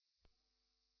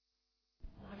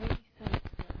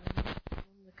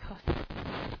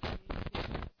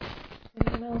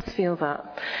feel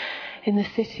that. In the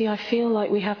city, I feel like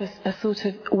we have a sort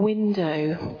of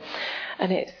window,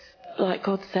 and it's like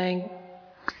God saying,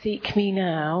 seek me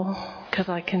now, because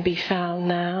I can be found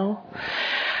now.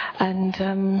 And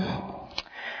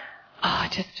I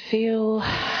just feel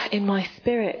in my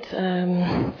spirit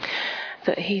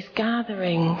that he's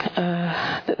gathering,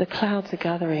 that the clouds are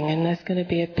gathering, and there's going to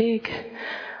be a big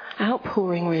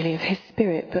outpouring really of his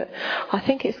spirit. But I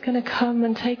think it's going to come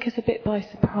and take us a bit by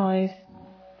surprise,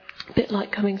 a bit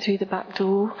like coming through the back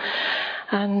door.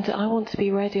 And I want to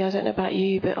be ready. I don't know about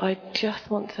you, but I just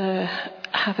want to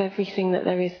have everything that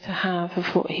there is to have of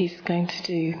what he's going to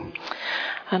do.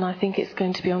 And I think it's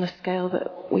going to be on a scale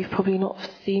that we've probably not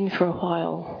seen for a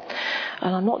while.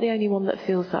 And I'm not the only one that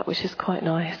feels that, which is quite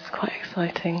nice, quite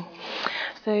exciting.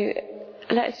 So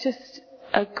let's just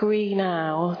agree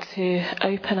now to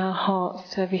open our hearts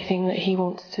to everything that he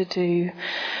wants to do,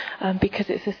 because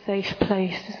it's a safe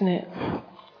place, isn't it?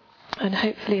 And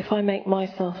hopefully if I make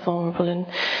myself vulnerable and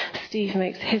Steve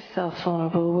makes himself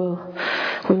vulnerable,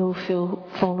 we'll all feel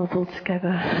vulnerable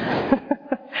together.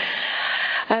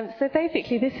 So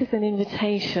basically this is an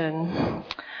invitation,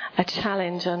 a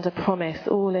challenge and a promise,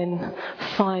 all in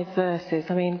 5 verses.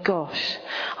 I mean, gosh,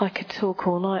 I could talk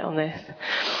all night on this.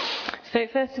 So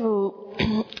first of all,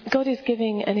 God is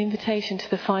giving an invitation to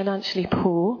the financially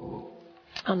poor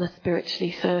and the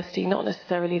spiritually thirsty, not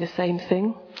necessarily the same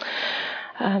thing.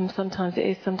 Sometimes it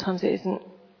is, sometimes it isn't.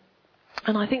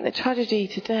 And I think the tragedy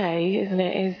today, isn't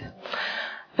it, is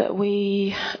that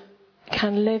we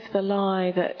can live the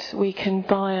lie that we can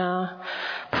buy our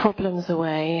problems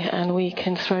away and we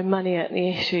can throw money at the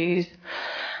issues.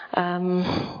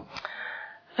 And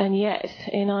yet,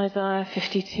 in Isaiah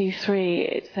 52:3,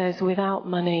 it says, without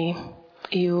money,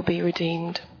 you will be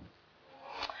redeemed.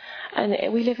 And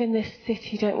we live in this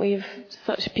city, don't we, of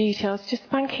such beauty. I was just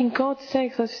thanking God today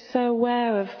because I was so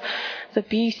aware of the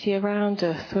beauty around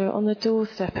us. We're on the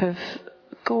doorstep of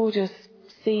gorgeous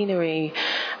scenery,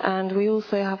 and we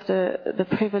also have the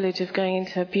privilege of going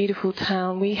into a beautiful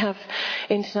town. We have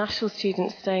international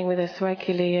students staying with us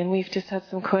regularly, and we've just had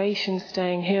some Croatians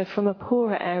staying here from a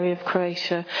poorer area of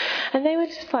Croatia, and they were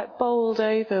just like bowled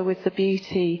over with the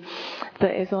beauty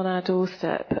that is on our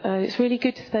doorstep. It's really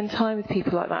good to spend time with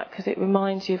people like that because it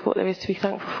reminds you of what there is to be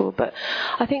thankful for, but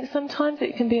I think sometimes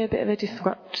it can be a bit of a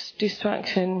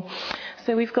distraction.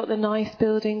 So we've got the nice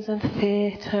buildings and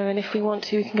theatre, and if we want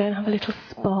to, we can go and have a little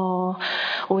spa,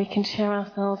 or we can cheer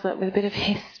ourselves up with a bit of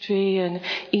history and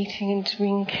eating and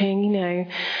drinking, you know.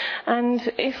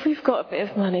 And if we've got a bit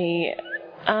of money,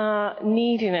 our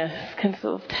neediness can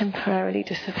sort of temporarily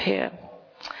disappear.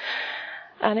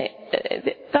 And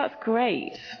that's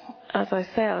great. As I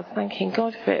say, I was thanking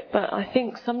God for it, but I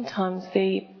think sometimes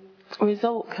the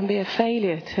result can be a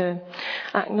failure to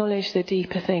acknowledge the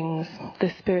deeper things, the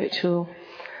spiritual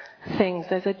things.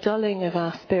 There's a dulling of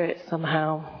our spirit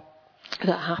somehow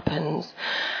that happens,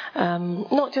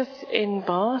 not just in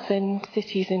Bath, in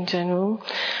cities in general.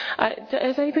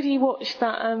 Has anybody watched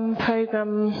that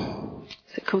programme?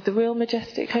 Is it called The Real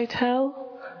Majestic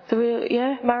Hotel?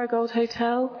 Marigold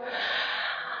Hotel.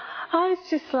 I was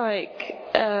just like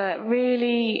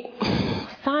really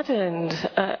saddened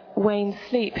at Wayne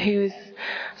Sleep, who was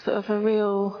sort of a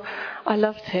real... I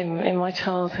loved him in my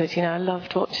childhood, you know, I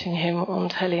loved watching him on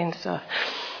telly and stuff.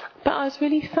 But I was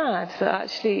really sad that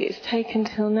actually it's taken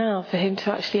till now for him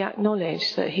to actually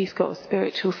acknowledge that he's got a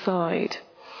spiritual side,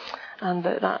 and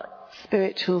that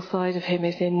spiritual side of him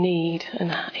is in need,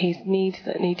 and he's needs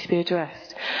that need to be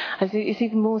addressed. And it's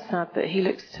even more sad that he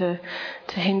looks to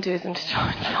Hinduism to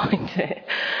try and find it.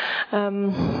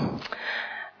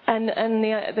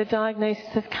 And the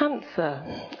diagnosis of cancer.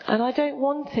 And I don't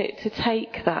want it to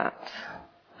take that.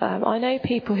 I know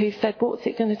people who've said, what's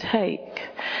it going to take?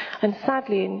 And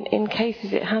sadly, in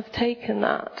cases it has taken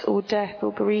that, or death,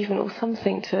 or bereavement, or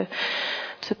something to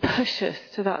push us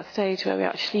to that stage where we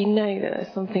actually know that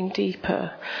there's something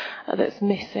deeper that's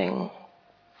missing.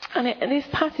 And this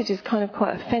passage is kind of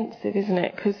quite offensive, isn't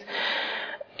it? Because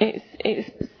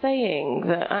it's saying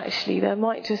that actually there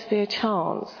might just be a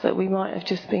chance that we might have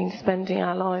just been spending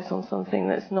our lives on something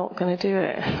that's not going to do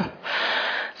it.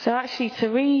 So actually to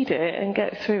read it and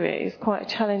get through it is quite a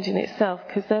challenge in itself,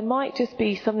 because there might just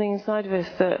be something inside of us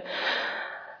that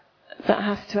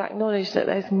has to acknowledge that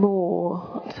there's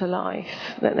more to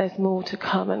life, that there's more to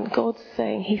come, and God's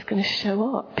saying he's going to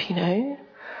show up, you know.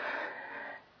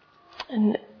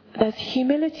 And there's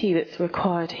humility that's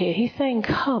required here. He's saying,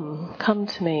 come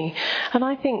to me. And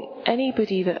I think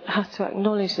anybody that has to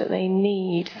acknowledge that they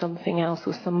need something else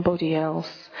or somebody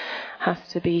else has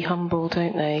to be humble,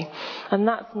 don't they? And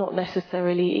that's not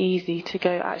necessarily easy to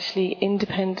go, actually,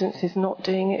 independence is not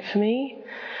doing it for me.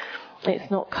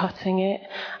 It's not cutting it,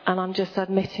 and I'm just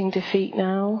admitting defeat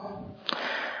now.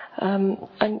 And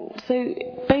so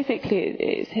basically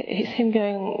it's him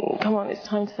going, come on, it's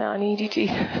time to say, I need you,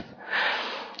 Jesus.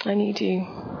 I need you.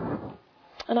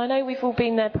 And I know we've all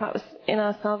been there perhaps in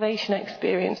our salvation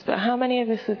experience, but how many of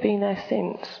us have been there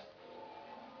since?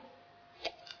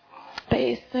 But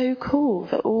it's so cool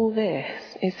that all this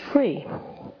is free.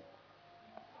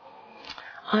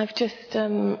 I've just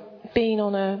I'm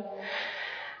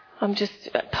just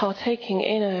partaking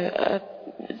in a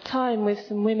time with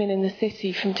some women in the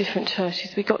city from different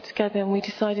churches. We got together and we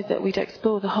decided that we'd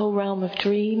explore the whole realm of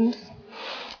dreams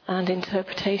and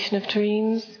interpretation of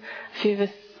dreams. A few of us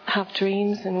have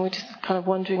dreams and we're just kind of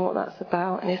wondering what that's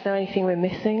about and is there anything we're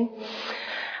missing?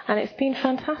 And it's been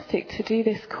fantastic to do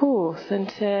this course and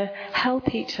to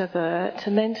help each other, to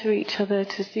mentor each other,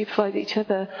 to supervise each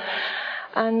other,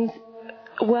 and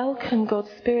welcome God's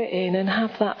Spirit in and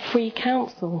have that free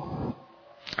counsel.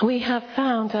 We have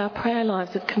found our prayer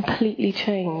lives have completely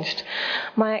changed.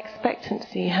 My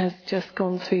expectancy has just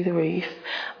gone through the roof.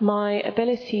 My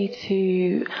ability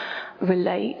to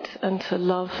relate and to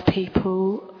love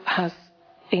people has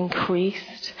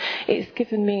increased. It's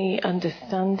given me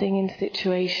understanding in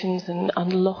situations and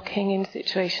unlocking in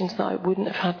situations that I wouldn't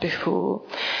have had before.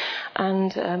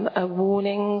 And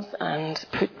warnings and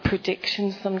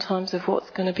predictions sometimes of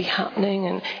what's going to be happening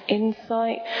and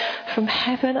insight from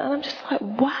heaven. And I'm just like,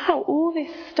 wow, all this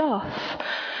stuff.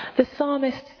 The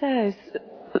psalmist says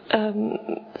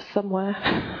somewhere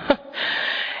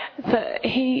that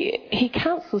he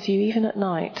counsels you even at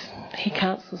night. He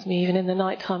counsels me even in the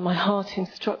night time. My heart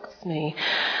instructs me.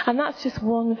 And that's just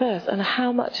one verse. And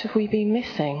how much have we been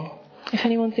missing? If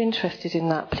anyone's interested in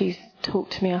that, please talk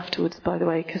to me afterwards, by the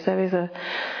way, because there is a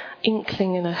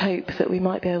inkling and a hope that we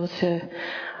might be able to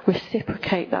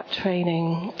reciprocate that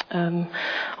training on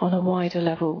a wider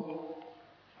level.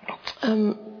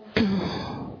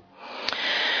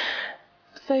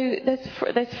 So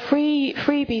there's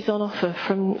freebies on offer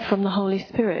from the Holy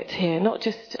Spirit here, not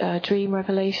just dream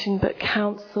revelation, but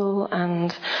counsel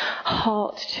and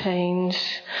heart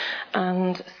change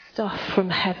and stuff from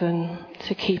heaven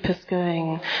to keep us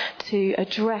going, to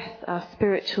address our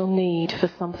spiritual need for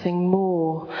something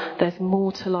more. There's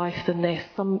more to life than this.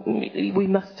 We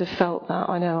must have felt that.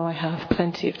 I know I have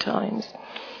plenty of times.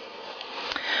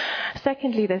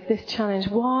 Secondly, there's this challenge.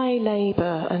 Why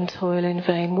labour and toil in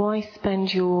vain? Why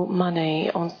spend your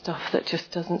money on stuff that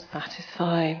just doesn't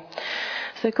satisfy?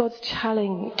 So God's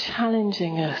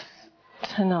challenging us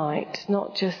tonight,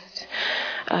 not just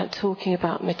talking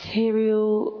about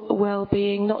material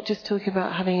well-being, not just talking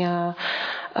about having our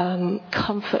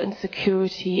comfort and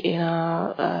security in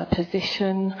our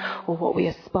position or what we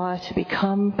aspire to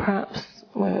become, perhaps.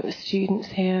 We're students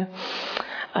here.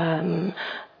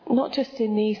 Not just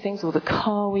in these things or the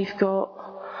car we've got.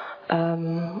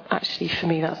 Actually, for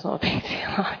me, that's not a big deal.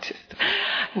 I just,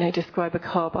 describe a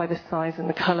car by the size and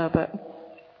the colour. But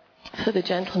for the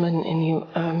gentlemen in your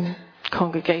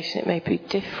congregation, it may be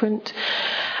different.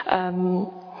 And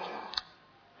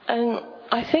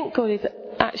I think God is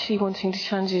actually wanting to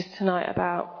challenge us tonight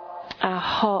about our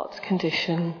heart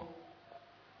condition.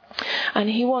 And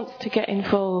He wants to get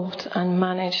involved and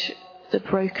manage the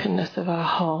brokenness of our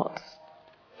hearts.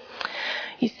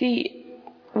 You see,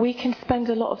 we can spend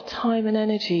a lot of time and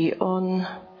energy on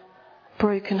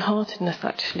brokenheartedness,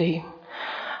 actually.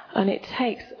 And it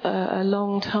takes a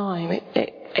long time.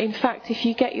 In fact, if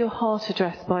you get your heart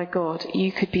addressed by God,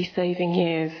 you could be saving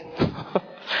years.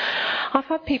 I've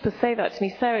had people say that to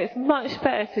me, Sarah, it's much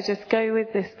better to just go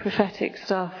with this prophetic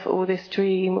stuff or this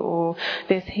dream or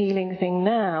this healing thing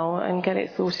now and get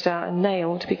it sorted out and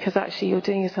nailed, because actually you're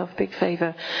doing yourself a big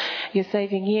favour. You're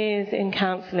saving years in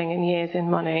counselling and years in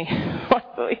money. I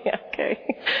thought, yeah, okay.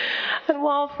 And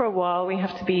while for a while we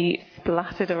have to be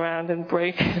splattered around and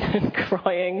broken and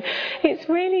crying, it's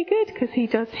really good because He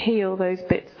does heal those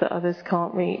bits that others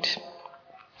can't reach.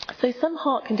 So some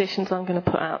heart conditions I'm going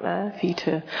to put out there for you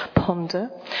to ponder.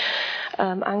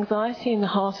 Anxiety in the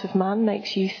heart of man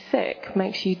makes you sick,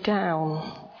 makes you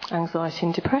down. Anxiety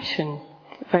and depression,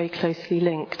 very closely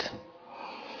linked.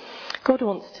 God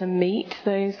wants to meet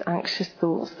those anxious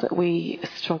thoughts that we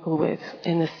struggle with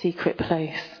in the secret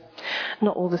place.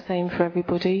 Not all the same for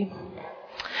everybody.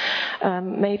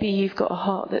 Maybe you've got a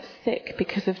heart that's sick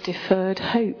because of deferred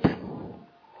hope.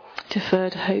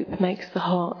 Deferred hope makes the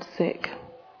heart sick.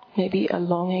 Maybe a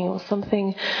longing or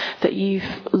something that you've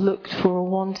looked for or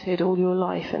wanted all your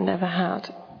life and never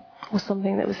had, or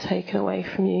something that was taken away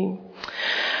from you.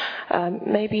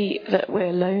 Maybe that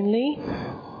we're lonely.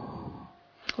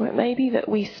 Or it may be that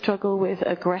we struggle with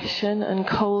aggression and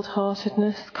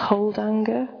cold-heartedness, cold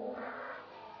anger.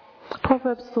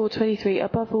 Proverbs 4:23,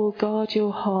 above all, guard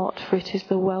your heart, for it is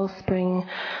the wellspring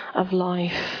of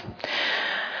life.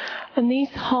 And these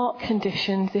heart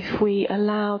conditions, if we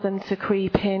allow them to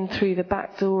creep in through the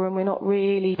back door and we're not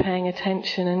really paying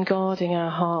attention and guarding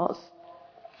our hearts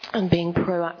and being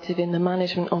proactive in the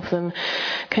management of them,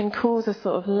 can cause a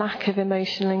sort of lack of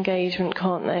emotional engagement,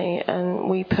 can't they? And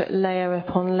we put layer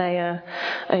upon layer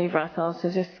over ourselves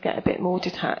to just get a bit more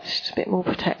detached, a bit more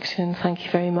protection. Thank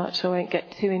you very much. I won't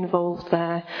get too involved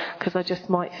there because I just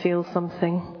might feel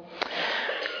something.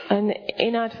 And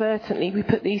inadvertently we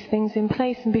put these things in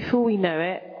place, and before we know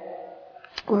it,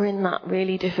 we're in that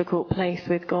really difficult place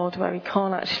with God where we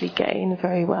can't actually get in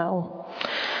very well.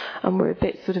 And we're a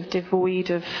bit sort of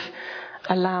devoid of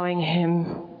allowing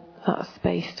him that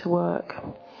space to work.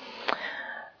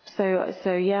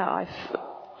 So yeah,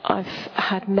 I've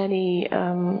had many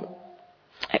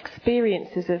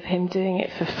experiences of him doing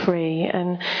it for free.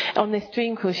 And on this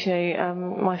dream course,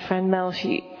 my friend Mel,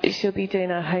 she'll be doing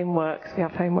her homework, so we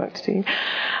have homework to do.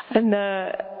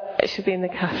 And she'll be in the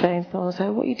cafe and someone will say,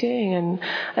 what are you doing?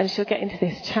 And she'll get into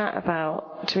this chat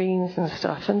about dreams and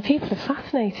stuff. And people are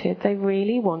fascinated. They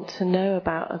really want to know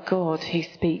about a God who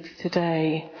speaks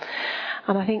today.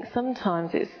 And I think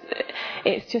sometimes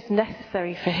it's just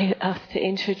necessary for us to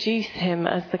introduce him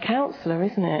as the counsellor,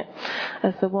 isn't it?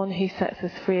 As the one who sets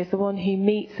us free, as the one who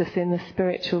meets us in the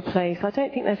spiritual place. I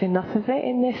don't think there's enough of it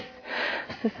in this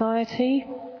society.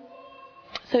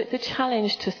 So it's a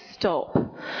challenge to stop.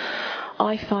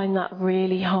 I find that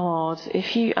really hard.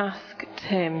 If you ask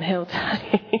Tim, he'll tell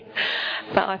you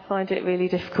that I find it really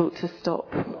difficult to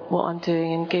stop what I'm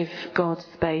doing and give God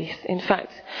space. In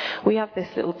fact, we have this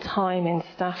little time in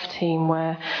staff team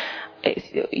where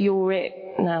you're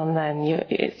it now and then.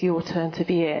 It's your turn to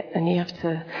be it, and you have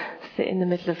to sit in the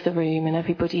middle of the room and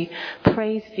everybody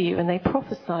prays for you and they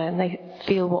prophesy and they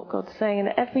feel what God's saying.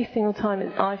 And every single time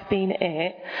that I've been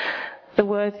it, the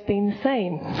word's been the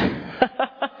same.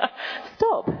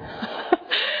 Stop.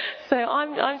 So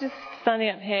I'm just standing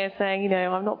up here saying,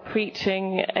 I'm not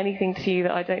preaching anything to you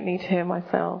that I don't need to hear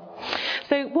myself.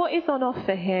 So what is on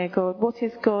offer here, God? What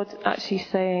is God actually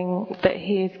saying that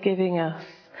he is giving us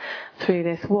through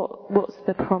this? What's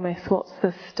the promise? What's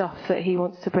the stuff that he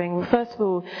wants to bring? Well, first of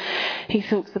all, he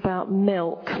talks about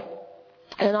milk.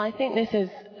 And I think this is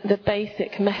the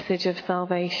basic message of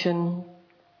salvation.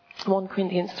 1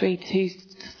 Corinthians 3:2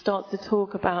 starts to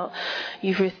talk about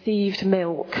you've received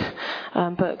milk,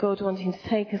 but God wanting to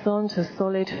take us on to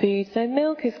solid food. So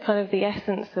milk is kind of the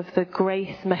essence of the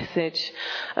grace message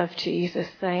of Jesus,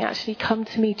 saying, actually come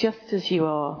to me just as you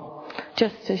are,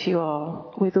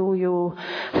 with all your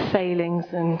failings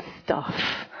and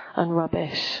stuff and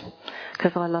rubbish,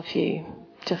 because I love you,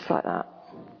 just like that.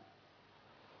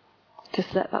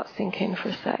 Just let that sink in for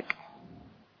a sec.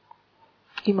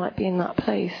 You might be in that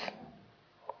place.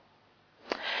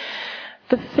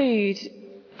 The food,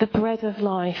 the bread of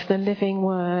life, the living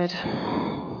word.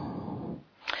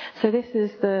 So this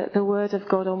is the word of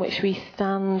God on which we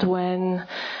stand when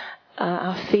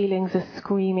our feelings are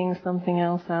screaming something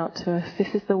else out to us.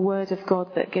 This is the word of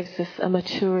God that gives us a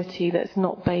maturity that's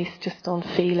not based just on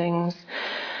feelings.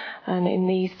 And in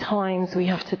these times we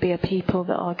have to be a people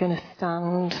that are going to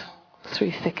stand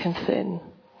through thick and thin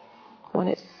when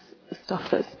it's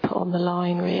stuff that's put on the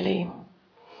line, really.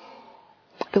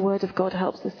 The word of God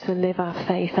helps us to live our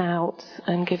faith out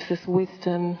and gives us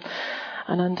wisdom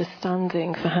and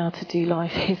understanding for how to do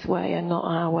life his way and not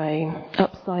our way.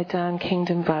 Upside down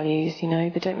kingdom values,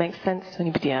 they don't make sense to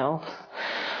anybody else.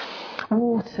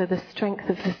 Water, the strength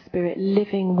of the Spirit,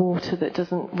 living water that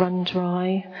doesn't run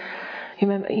dry.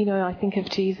 Remember, I think of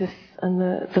Jesus and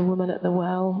the woman at the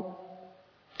well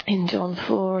in John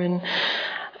 4 and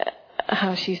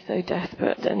how she's so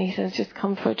desperate, and he says, just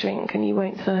come for a drink and you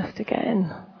won't thirst again.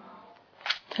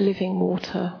 Living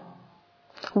water.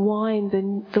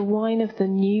 Wine, the wine of the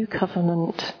new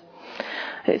covenant.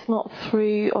 It's not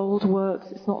through old works,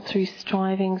 it's not through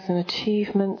strivings and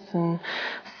achievements and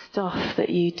stuff that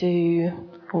you do,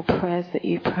 or prayers that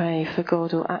you pray for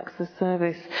God, or acts of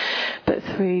service, but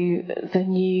through the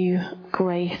new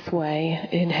grace way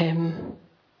in him.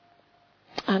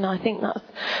 And I think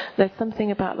there's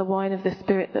something about the wine of the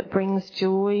Spirit that brings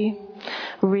joy,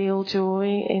 real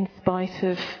joy, in spite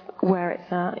of where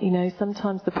it's at.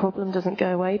 Sometimes the problem doesn't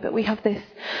go away, but we have this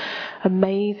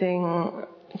amazing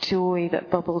joy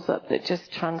that bubbles up that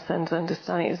just transcends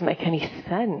understanding. It doesn't make any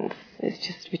sense. It's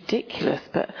just ridiculous.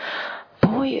 But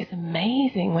boy, boy, it's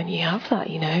amazing when you have that,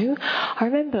 you know. I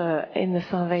remember in the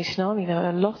Salvation Army there were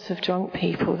a lot of drunk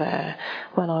people there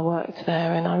when I worked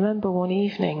there, and I remember one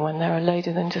evening when there were a load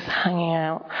of them just hanging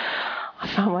out. I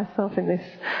found myself in this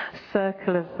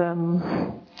circle of,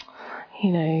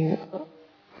 you know,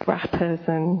 rappers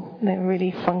and they're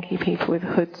really funky people with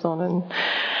hoods on,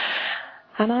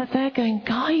 and I was there going,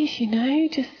 guys, you know,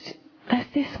 just there's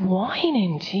this wine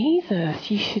in Jesus.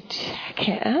 You should check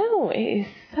it out. It is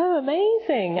so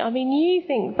amazing. I mean, you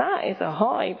think that is a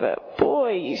high, but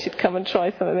boy, you should come and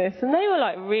try some of this. And they were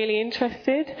like really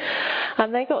interested,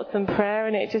 and they got some prayer,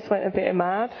 and it just went a bit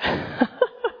mad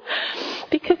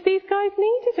because these guys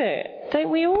needed it,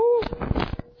 don't we all?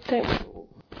 Don't we all?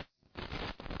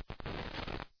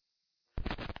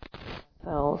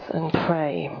 Ourselves and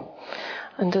pray.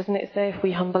 And doesn't it say if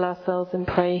we humble ourselves and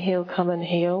pray, He'll come and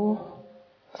heal?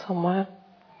 Somewhere.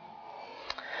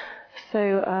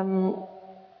 So,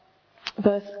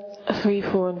 verse 3,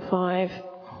 4 and 5.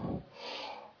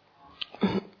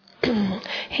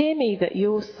 Hear me that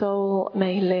your soul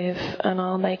may live, and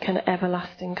I'll make an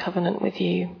everlasting covenant with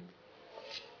you.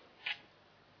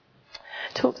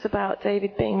 Talks about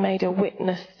David being made a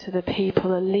witness to the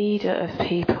people, a leader of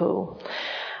people.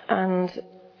 And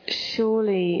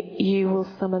surely you will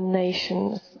summon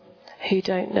nations who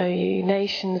don't know you.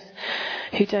 Nations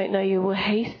who don't know you will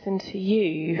hasten to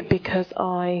you, because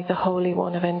I, the Holy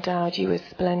One, have endowed you with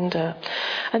splendour.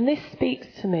 And this speaks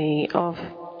to me of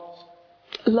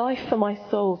life for my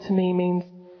soul. To me means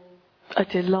a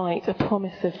delight, a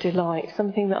promise of delight,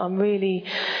 something that I'm really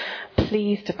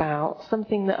pleased about,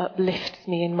 something that uplifts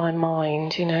me in my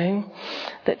mind, you know,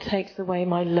 that takes away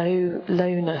my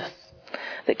lowness,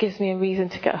 that gives me a reason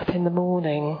to get up in the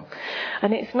morning.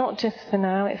 And it's not just for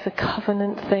now, it's a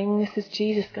covenant thing. This is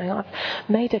Jesus going, I've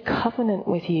made a covenant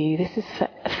with you. This is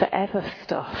forever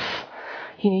stuff.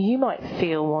 You know, you might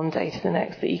feel one day to the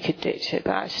next that you could ditch it,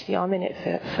 but actually I'm in it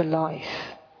for life.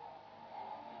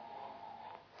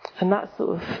 And that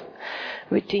sort of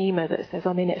Redeemer that says,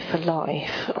 I'm in it for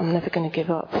life, I'm never going to give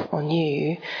up on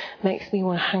you, makes me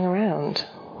want to hang around.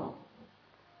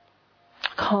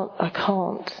 I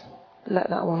can't let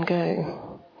that one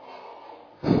go.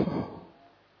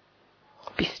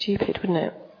 It'd be stupid, wouldn't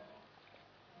it?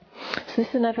 So this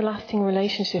is an everlasting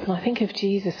relationship, and I think of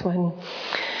Jesus when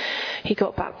he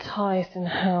got baptized and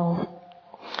how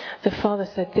the Father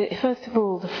said, first of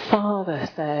all, the Father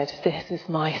said, this is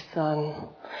my Son.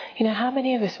 You know, how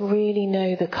many of us really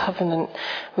know the covenant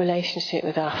relationship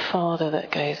with our Father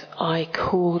that goes, I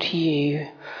called you,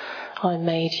 I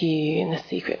made you in the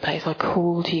secret place, I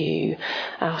called you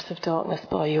out of darkness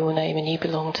by your name, and you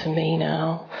belong to me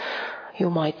now.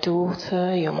 You're my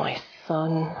daughter, you're my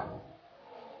son.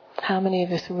 How many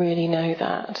of us really know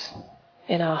that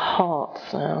in our hearts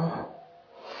now?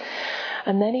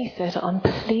 And then he said, I'm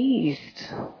pleased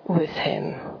with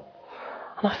him.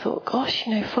 And I thought, gosh,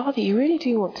 you know, Father, you really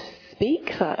do want to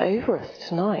speak that over us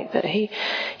tonight, that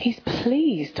he's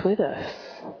pleased with us.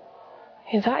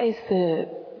 You know, that is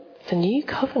the new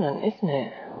covenant, isn't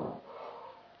it?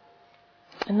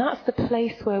 And that's the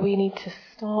place where we need to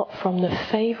start from, the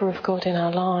favour of God in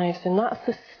our lives. And that's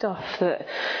the stuff that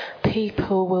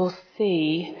people will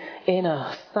see in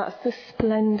us. That's the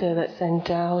splendour that's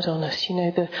endowed on us. You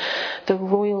know, the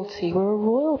royalty. We're a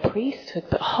royal priesthood,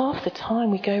 but half the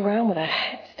time we go around with our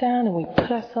heads down and we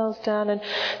put ourselves down. And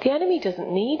the enemy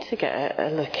doesn't need to get a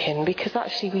look in, because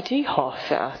actually we do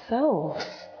half it ourselves.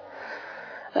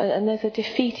 And there's a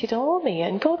defeated army,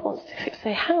 and God wants to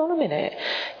say, hang on a minute,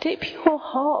 dip your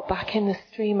heart back in the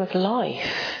stream of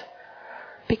life,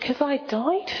 because I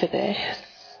died for this.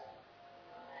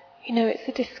 You know, it's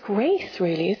a disgrace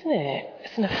really, isn't it?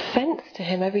 It's an offence to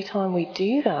him every time we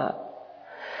do that.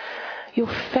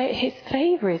 His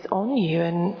favour is on you,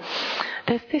 and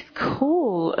there's this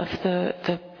call of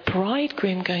the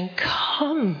bridegroom going,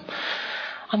 come,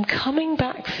 I'm coming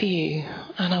back for you,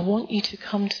 and I want you to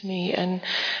come to me. And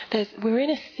we're in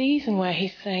a season where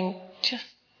he's saying, just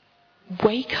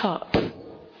wake up.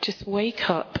 Just wake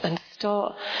up and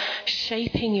start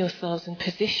shaping yourselves and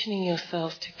positioning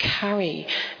yourselves to carry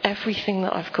everything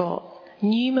that I've got.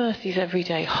 New mercies every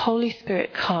day. Holy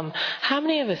Spirit, come. How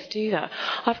many of us do that?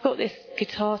 I've got this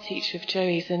guitar teacher of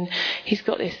Joey's, and he's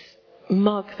got this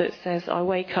mug that says, I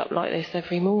wake up like this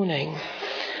every morning.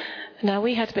 Now,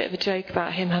 we had a bit of a joke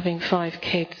about him having 5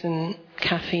 kids and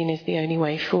caffeine is the only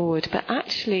way forward. But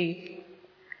actually,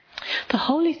 the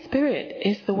Holy Spirit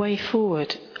is the way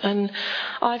forward. And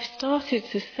I've started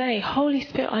to say, Holy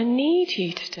Spirit, I need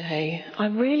you today. I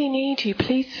really need you.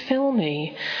 Please fill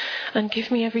me and give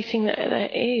me everything that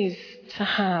there is to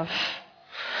have.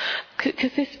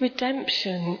 Because this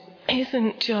redemption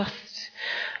isn't just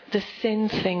the sin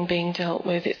thing being dealt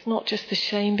with. It's not just the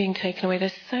shame being taken away.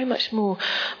 There's so much more.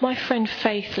 My friend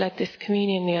Faith led this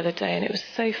communion the other day, and it was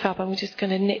so fab. I'm just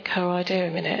going to nick her idea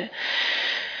a minute.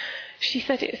 She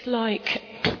said it's like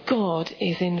God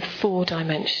is in 4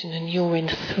 dimension and you're in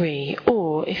 3.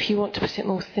 Or, if you want to put it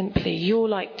more simply, you're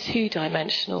like 2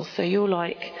 dimensional. So you're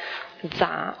like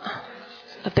that,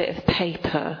 a bit of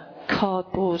paper,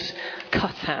 cardboard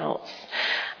cutouts.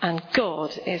 And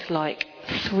God is like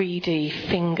 3D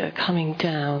finger coming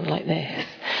down like this.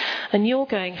 And you're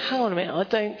going, hang on a minute, I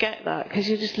don't get that. Because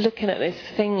you're just looking at this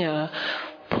finger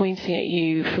pointing at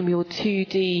you from your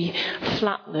 2D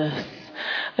flatness.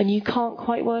 And you can't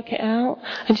quite work it out.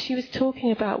 And she was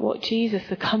talking about what Jesus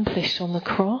accomplished on the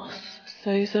cross.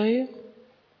 There's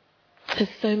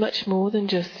so much more than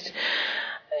just,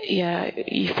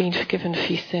 you've been forgiven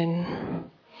for your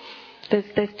sin.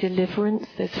 There's deliverance,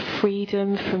 there's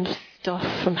freedom from stuff,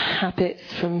 from habits,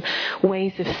 from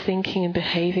ways of thinking and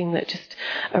behaving that just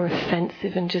are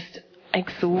offensive and just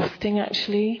exhausting,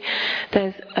 actually.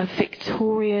 There's a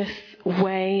victorious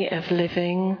way of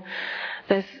living.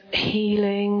 There's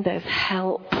healing, there's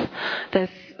help,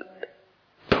 there's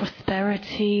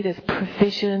prosperity, there's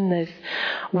provision, there's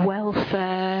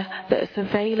welfare that's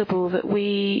available that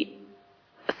we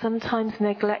sometimes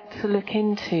neglect to look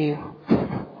into.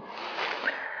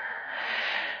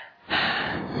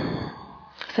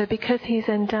 So because he's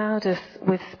endowed us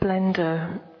with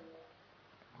splendour,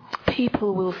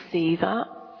 people will see that.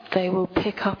 They will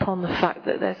pick up on the fact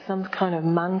that there's some kind of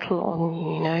mantle on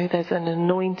you, there's an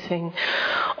anointing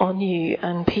on you,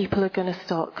 and people are going to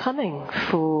start coming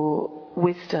for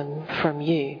wisdom from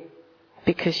you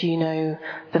because you know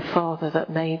the Father that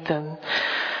made them.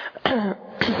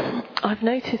 I've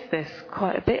noticed this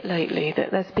quite a bit lately,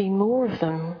 that there's been more of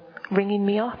them ringing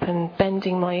me up and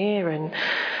bending my ear and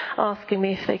asking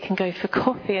me if they can go for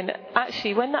coffee. And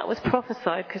actually, when that was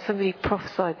prophesied, because somebody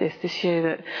prophesied this year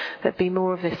that there'd be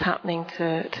more of this happening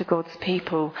to God's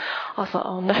people, I was like,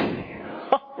 oh no,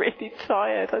 I'm really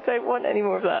tired. I don't want any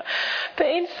more of that. But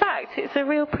in fact, it's a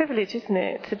real privilege, isn't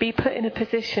it, to be put in a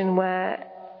position where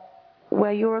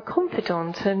you're a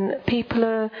confidant and people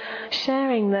are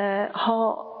sharing their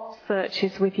heart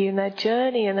searches with you and their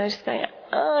journey, and they're just going,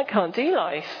 I can't do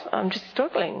life. I'm just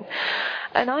struggling.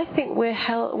 And I think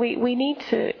we need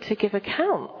to give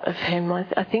account of him.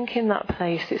 I think in that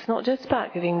place, it's not just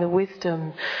about giving the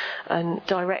wisdom and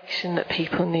direction that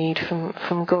people need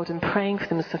from God and praying for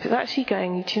them and stuff. It's actually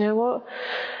going, do you know what?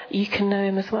 You can know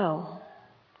him as well.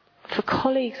 For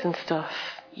colleagues and stuff,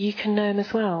 you can know him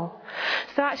as well.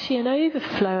 So actually an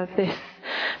overflow of this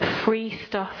free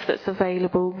stuff that's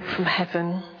available from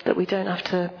heaven that we don't have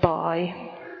to buy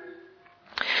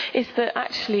is that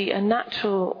actually a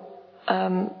natural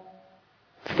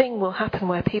thing will happen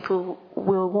where people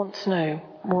will want to know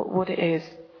what it is.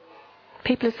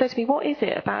 People have said to me, what is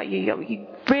it about you? You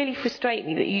really frustrate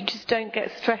me that you just don't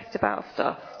get stressed about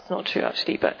stuff. It's not true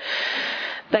actually, but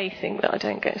they think that I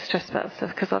don't get stressed about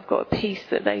stuff because I've got a peace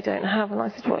that they don't have. And I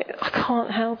said, well, I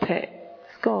can't help it.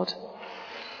 It's God.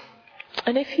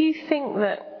 And if you think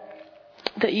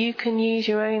that you can use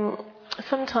your own,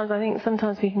 sometimes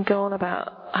we can go on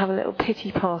about, have a little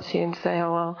pity party and say,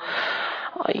 oh well,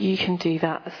 you can do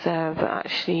that, Sarah, but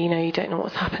actually, you don't know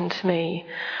what's happened to me.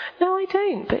 No, I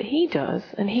don't, but he does,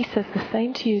 and he says the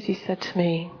same to you as he said to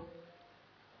me.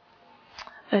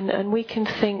 And we can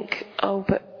think, oh,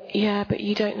 but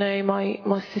you don't know,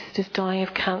 my sister's dying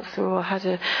of cancer, or I had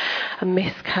a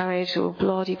miscarriage, or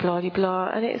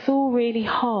blah-de-blah-de-blah, and it's all really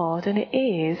hard, and it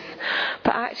is,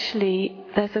 but actually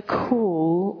there's a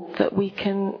call that we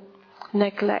can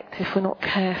neglect if we're not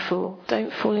careful.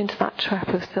 Don't fall into that trap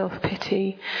of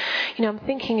self-pity. I'm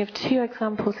thinking of 2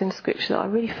 examples in Scripture that I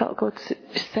really felt God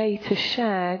say to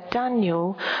share,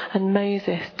 Daniel and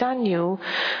Moses. Daniel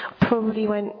probably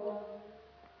was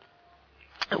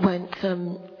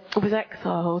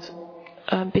exiled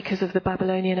because of the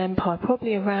Babylonian Empire,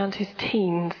 probably around his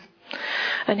teens.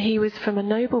 And he was from a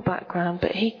noble background,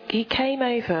 but he came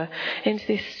over into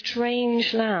this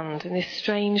strange land in this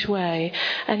strange way,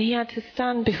 and he had to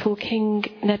stand before King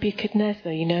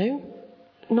Nebuchadnezzar,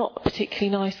 not a particularly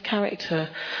nice character.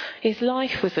 His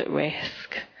life was at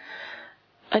risk.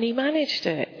 And he managed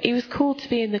it. He was called to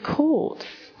be in the courts.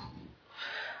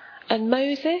 And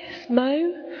Moses,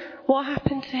 what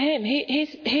happened to him?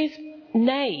 His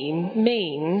name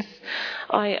means,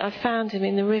 I found him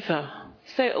in the river.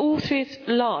 So all through his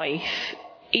life,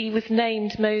 he was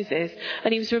named Moses,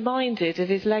 and he was reminded of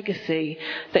his legacy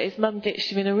that his mum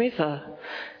ditched him in a river.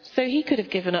 So he could have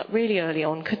given up really early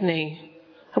on, couldn't he?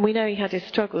 And we know he had his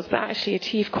struggles, but actually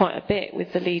achieved quite a bit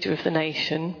with the leader of the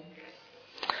nation.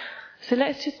 So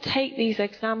let's just take these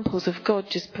examples of God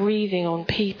just breathing on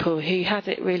people who had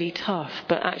it really tough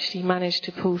but actually managed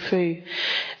to pull through.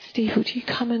 Steve, would you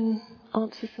come and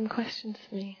answer some questions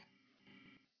for me?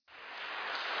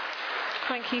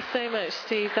 Thank you so much,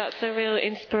 Steve. That's a real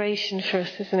inspiration for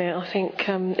us, isn't it? I think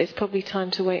it's probably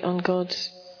time to wait on God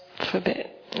for a bit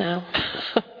now.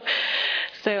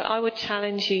 So I would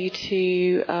challenge you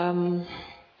to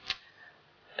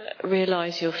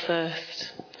realise your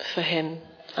thirst for him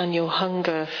and your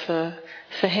hunger for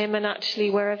him, and actually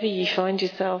wherever you find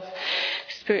yourself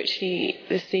spiritually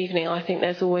this evening, I think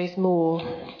there's always more,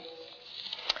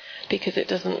 because it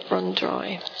doesn't run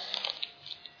dry.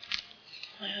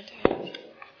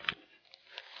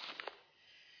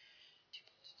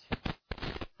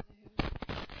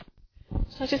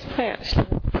 Shall I just pray actually?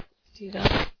 Let's do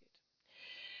that.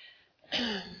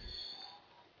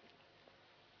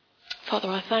 Father,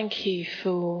 I thank you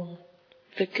for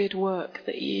the good work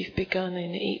that you've begun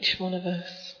in each one of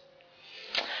us.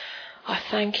 I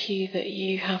thank you that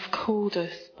you have called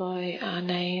us by our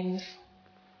names,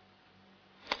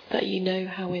 that you know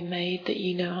how we're made, that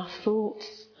you know our thoughts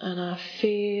and our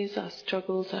fears, our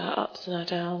struggles, our ups and our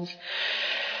downs,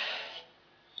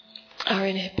 our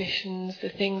inhibitions, the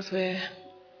things we're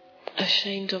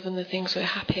ashamed of and the things we're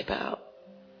happy about.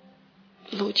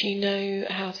 Lord, you know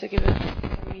how to give us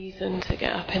a reason to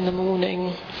get up in the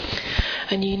morning,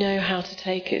 and you know how to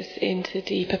take us into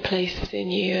deeper places in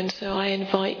you. And so I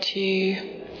invite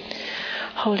you,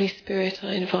 Holy Spirit,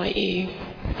 I invite you.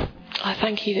 I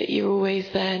thank you that you're always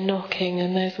there knocking,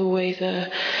 and there's always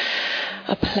a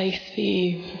place for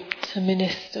you to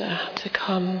minister, to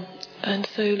come. And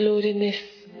so, Lord, in this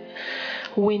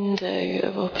window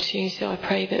of opportunity, I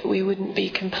pray that we wouldn't be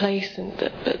complacent,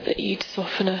 but that you'd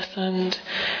soften us and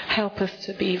help us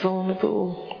to be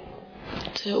vulnerable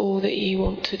to all that you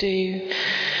want to do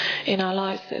in our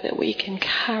lives, so that we can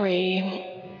carry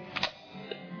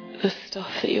the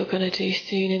stuff that you're going to do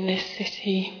soon in this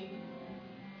city.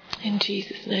 In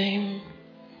Jesus' name.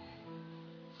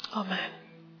 Amen.